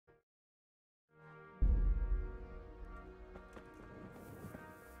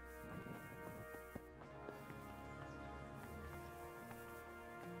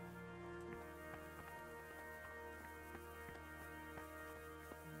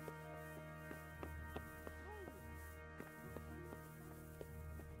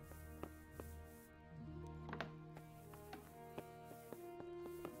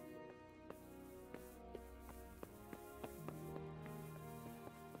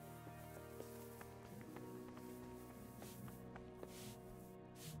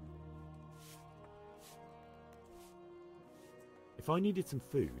If I needed some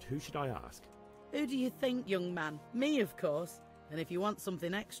food, who should I ask? Who do you think, young man? Me, of course. And if you want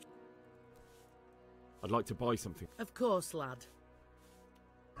something extra... I'd like to buy something. Of course, lad.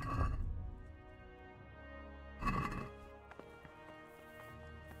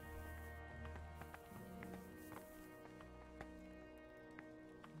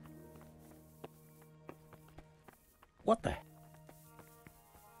 What the?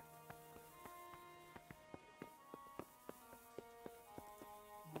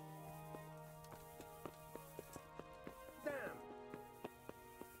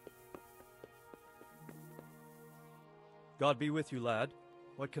 God be with you, lad.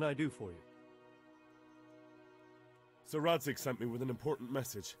 What can I do for you? Sir Radzig sent me with an important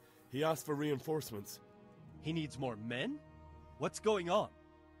message. He asked for reinforcements. He needs more men? What's going on?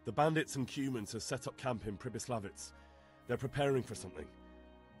 The bandits and Cumans have set up camp in Pribyslavitz. They're preparing for something.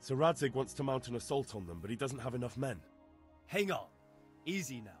 Sir Radzig wants to mount an assault on them, but he doesn't have enough men. Hang on.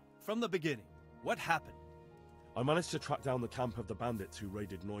 Easy now. From the beginning. What happened? I managed to track down the camp of the bandits who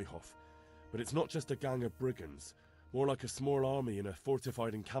raided Neuhof. But it's not just a gang of brigands. More like a small army in a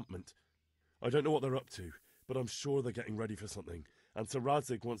fortified encampment. I don't know what they're up to, but I'm sure they're getting ready for something, and Sir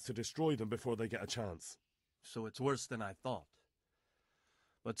Radzig wants to destroy them before they get a chance. So it's worse than I thought.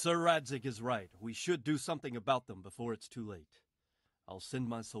 But Sir Radzig is right. We should do something about them before it's too late. I'll send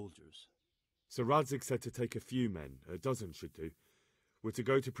my soldiers. Sir Radzig said to take a few men, a dozen should do. We're to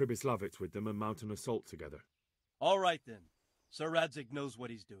go to Pribyslavitz with them and mount an assault together. All right then. Sir Radzig knows what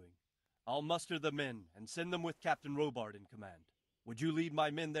he's doing. I'll muster the men and send them with Captain Robard in command. Would you lead my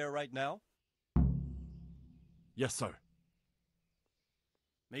men there right now? Yes, sir.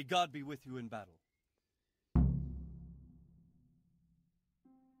 May God be with you in battle.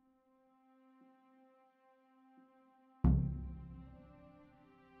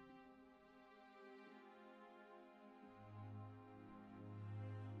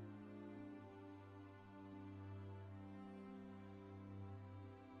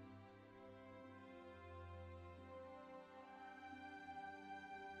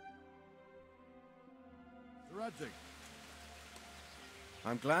 Radzig.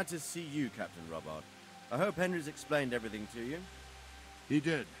 I'm glad to see you, Captain Robard. I hope Henry's explained everything to you. He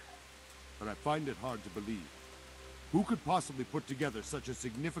did, but I find it hard to believe. Who could possibly put together such a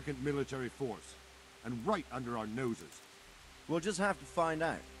significant military force, and right under our noses? We'll just have to find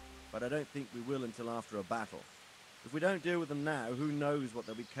out, but I don't think we will until after a battle. If we don't deal with them now, who knows what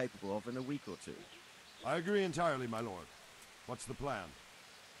they'll be capable of in a week or two. I agree entirely, my lord. What's the plan?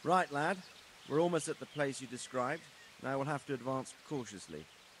 Right, lad. We're almost at the place you described. Now we'll have to advance cautiously.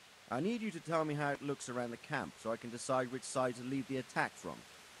 I need you to tell me how it looks around the camp so I can decide which side to lead the attack from.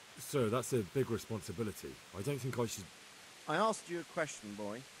 Sir, that's a big responsibility. I don't think I should... I asked you a question,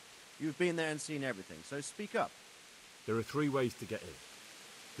 boy. You've been there and seen everything, so speak up. There are 3 ways to get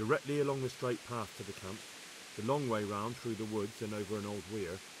in. Directly along the straight path to the camp, the long way round through the woods and over an old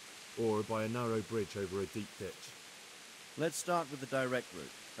weir, or by a narrow bridge over a deep ditch. Let's start with the direct route.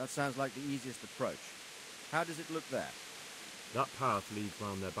 That sounds like the easiest approach. How does it look there? That path leads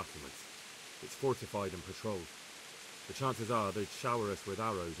round their battlements. It's fortified and patrolled. The chances are they'd shower us with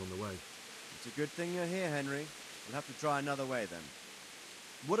arrows on the way. It's a good thing you're here, Henry. We'll have to try another way then.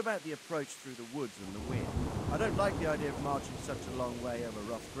 What about the approach through the woods and the weir? I don't like the idea of marching such a long way over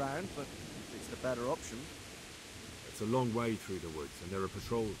rough ground, but it's the better option. It's a long way through the woods, and there are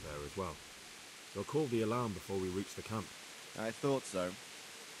patrols there as well. They'll call the alarm before we reach the camp. I thought so.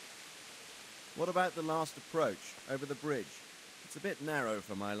 What about the last approach, over the bridge? It's a bit narrow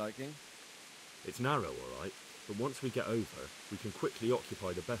for my liking. It's narrow, all right, but once we get over, we can quickly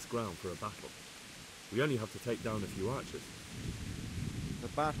occupy the best ground for a battle. We only have to take down a few archers. The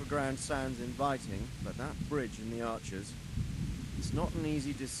battleground sounds inviting, but that bridge and the archers... It's not an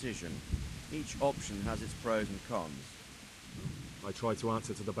easy decision. Each option has its pros and cons. I try to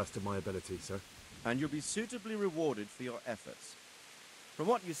answer to the best of my ability, sir. And you'll be suitably rewarded for your efforts. From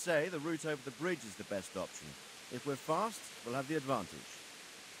what you say, the route over the bridge is the best option. If we're fast, we'll have the advantage.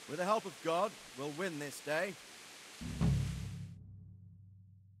 With the help of God, we'll win this day.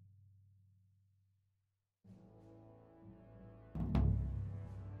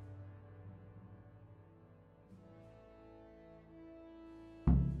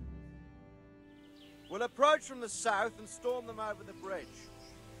 We'll approach from the south and storm them over the bridge.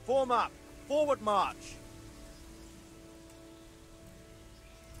 Form up. Forward march.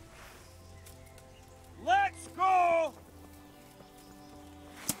 Let's go!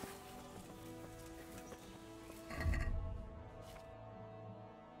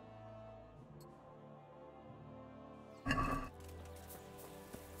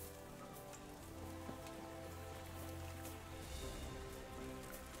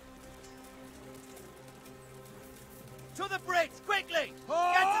 To the bridge, quickly!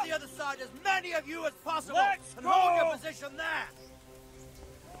 Get to the other side, as many of you as possible! Let's and go! hold your position there!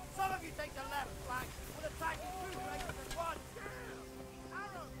 Some of you take the left flank. We'll attack in 2 places at once!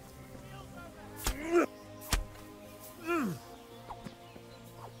 Arrows! Shields over!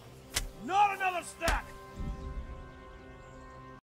 Not another stack!